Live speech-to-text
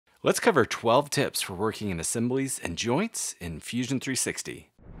Let's cover 12 tips for working in assemblies and joints in Fusion 360.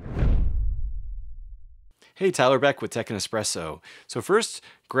 Hey, Tyler Beck with Tech and Espresso. So first,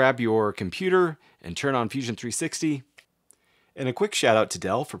 grab your computer and turn on Fusion 360. And a quick shout out to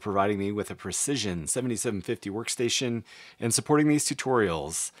Dell for providing me with a Precision 7750 workstation and supporting these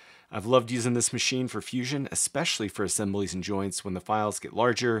tutorials. I've loved using this machine for Fusion, especially for assemblies and joints when the files get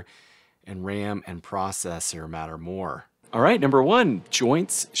larger and RAM and processor matter more. All right, number one,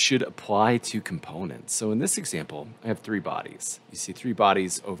 joints should apply to components. So in this example, I have 3 bodies. You see 3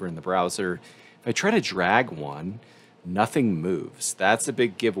 bodies over in the browser. If I try to drag one, nothing moves. That's a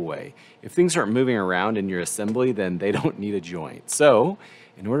big giveaway. If things aren't moving around in your assembly, then they don't need a joint. So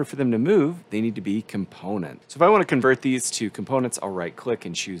in order for them to move, they need to be components. So if I want to convert these to components, I'll right click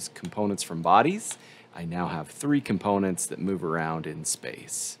and choose components from bodies. I now have 3 components that move around in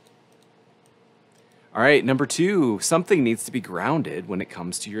space. All right, number 2, something needs to be grounded when it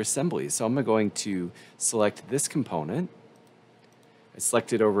comes to your assembly. So I'm going to select this component. I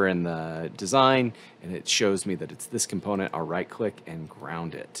select it over in the design, and it shows me that it's this component. I'll right click and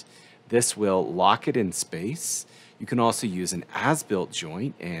ground it. This will lock it in space. You can also use an as-built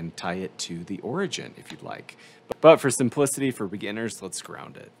joint and tie it to the origin if you'd like. But for simplicity, for beginners, let's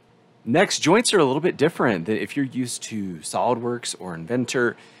ground it. Next, joints are a little bit different than if you're used to SolidWorks or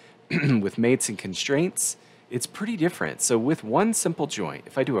Inventor. With mates and constraints, it's pretty different. So with one simple joint,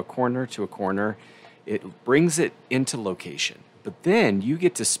 if I do a corner to a corner, it brings it into location. But then you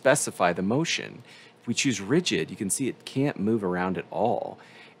get to specify the motion. If we choose rigid, you can see it can't move around at all.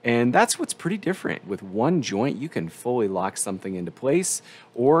 And that's what's pretty different. With one joint, you can fully lock something into place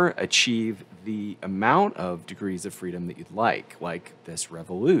or achieve the amount of degrees of freedom that you'd like this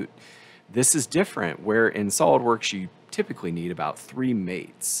revolute. This is different, where in SolidWorks, you typically need about 3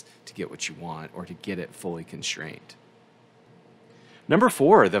 mates to get what you want or to get it fully constrained. Number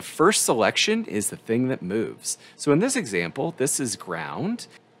 4, the first selection is the thing that moves. So in this example, this is ground.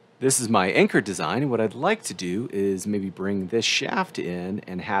 This is my anchor design, and what I'd like to do is maybe bring this shaft in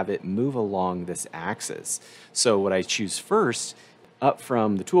and have it move along this axis. So what I choose first, up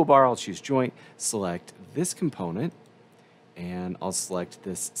from the toolbar, I'll choose joint, select this component, and I'll select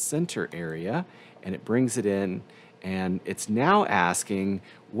this center area, and it brings it in, and it's now asking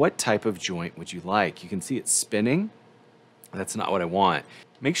what type of joint would you like. You can see it's spinning. That's not what I want.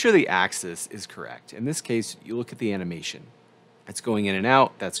 Make sure the axis is correct. In this case, you look at the animation. It's going in and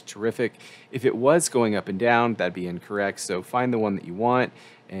out. That's terrific. If it was going up and down, that'd be incorrect. So find the one that you want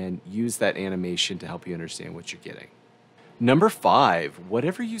and use that animation to help you understand what you're getting. Number 5,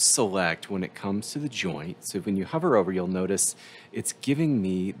 whatever you select when it comes to the joint, so when you hover over, you'll notice it's giving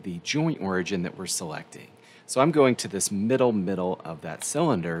me the joint origin that we're selecting. So I'm going to this middle of that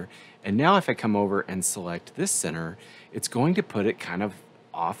cylinder, and now if I come over and select this center, it's going to put it kind of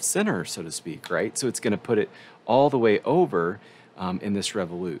off center, so to speak, right? So it's going to put it all the way over in this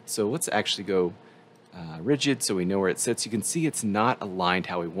revolute. So let's actually go rigid so we know where it sits. You can see it's not aligned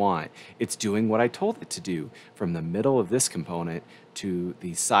how we want. It's doing what I told it to do from the middle of this component to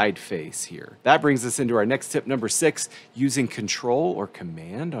the side face here. That brings us into our next tip, number 6, using Control or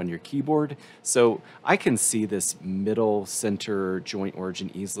Command on your keyboard. So I can see this middle center joint origin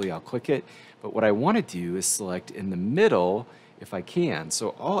easily. I'll click it, but what I want to do is select in the middle if I can.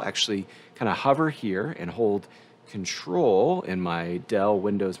 So I'll actually kind of hover here and hold Control in my Dell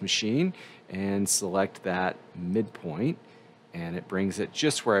Windows machine and select that midpoint, and it brings it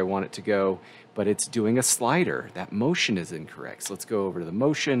just where I want it to go, but it's doing a slider. That motion is incorrect. So let's go over to the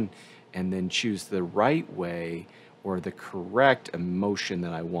motion and then choose the right way or the correct motion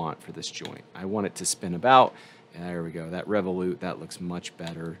that I want for this joint. I want it to spin about, and there we go. That revolute, that looks much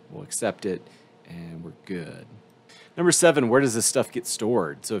better. We'll accept it, and we're good. Number 7, where does this stuff get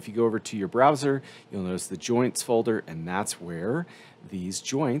stored? So if you go over to your browser, you'll notice the joints folder, and that's where these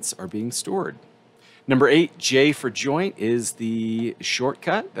joints are being stored. Number 8, J for joint is the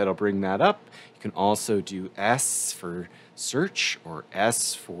shortcut. That'll bring that up. You can also do S for search or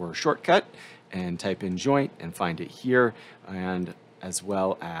S for shortcut and type in joint and find it here, and as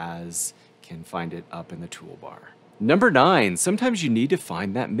well as can find it up in the toolbar. Number 9, sometimes you need to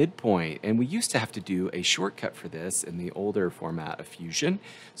find that midpoint, and we used to have to do a shortcut for this in the older format of Fusion.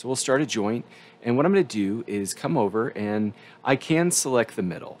 So we'll start a joint, and what I'm going to do is come over, and I can select the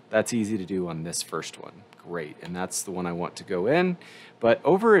middle. That's easy to do on this first one. Great, and that's the one I want to go in. But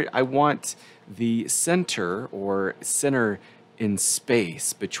over it, I want the center or center in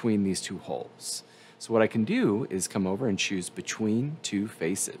space between these 2 holes. So what I can do is come over and choose between 2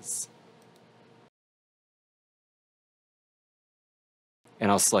 faces. And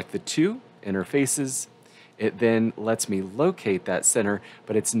I'll select the 2 interfaces, It then lets me locate that center,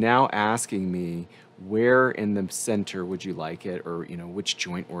 but it's now asking me where in the center would you like it, or which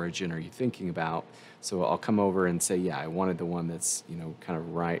joint origin are you thinking about. So I'll come over and say, yeah, I wanted the one that's kind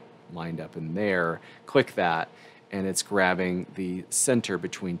of right lined up in there. Click that, and it's grabbing the center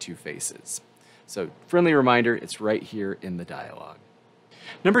between two faces. So friendly reminder, it's right here in the dialog.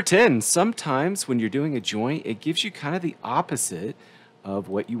 Number 10, sometimes when you're doing a joint, it gives you kind of the opposite of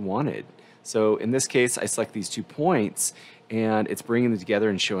what you wanted. So in this case, I select these 2 points, and it's bringing them together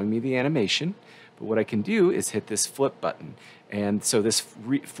and showing me the animation. But what I can do is hit this flip button. And so this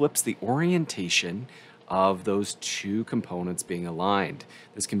flips the orientation of those 2 components being aligned.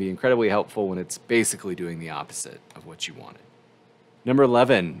 This can be incredibly helpful when it's basically doing the opposite of what you wanted. Number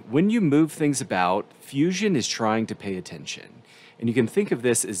 11, when you move things about, Fusion is trying to pay attention. And you can think of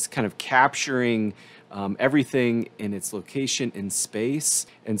this as kind of capturing everything in its location in space.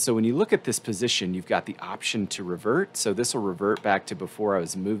 And so when you look at this position, you've got the option to revert. So this will revert back to before I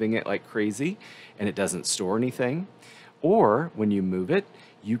was moving it like crazy, and it doesn't store anything. Or when you move it,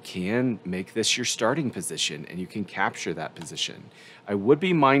 you can make this your starting position, and you can capture that position. I would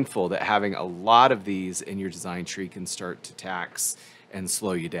be mindful that having a lot of these in your design tree can start to tax and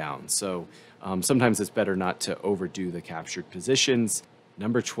slow you down. So sometimes it's better not to overdo the captured positions.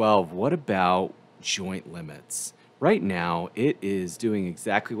 Number 12, what about joint limits? Right now, it is doing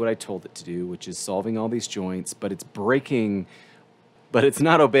exactly what I told it to do, which is solving all these joints, but it's breaking, but it's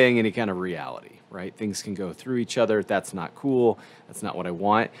not obeying any kind of reality, right? Things can go through each other. That's not cool. That's not what I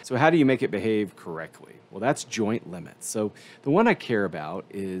want. So how do you make it behave correctly? Well, that's joint limits. So the one I care about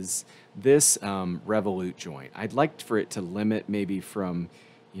is this revolute joint. I'd like for it to limit maybe from,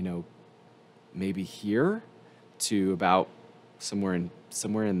 maybe here to about somewhere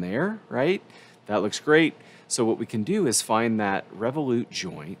in there, right? That looks great. So what we can do is find that revolute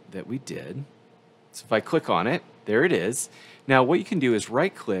joint that we did. So if I click on it, there it is. Now what you can do is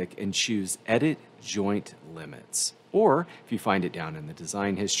right click and choose Edit Joint Limits. Or if you find it down in the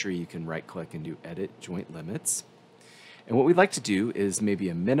design history, you can right click and do Edit Joint Limits. And what we'd like to do is maybe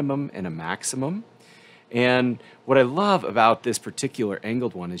a minimum and a maximum. And what I love about this particular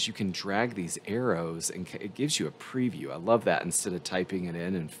angled one is you can drag these arrows and it gives you a preview. I love that. Instead of typing it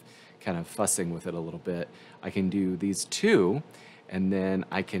in and kind of fussing with it a little bit, I can do these 2, and then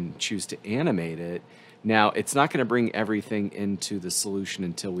I can choose to animate it. Now, it's not going to bring everything into the solution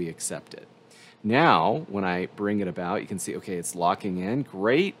until we accept it. Now, when I bring it about, you can see, okay, it's locking in.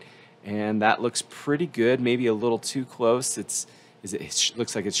 Great. And that looks pretty good, maybe a little too close. It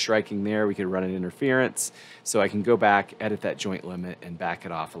looks like it's striking there. We could run an interference. So I can go back, edit that joint limit, and back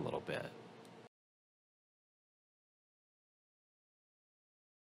it off a little bit.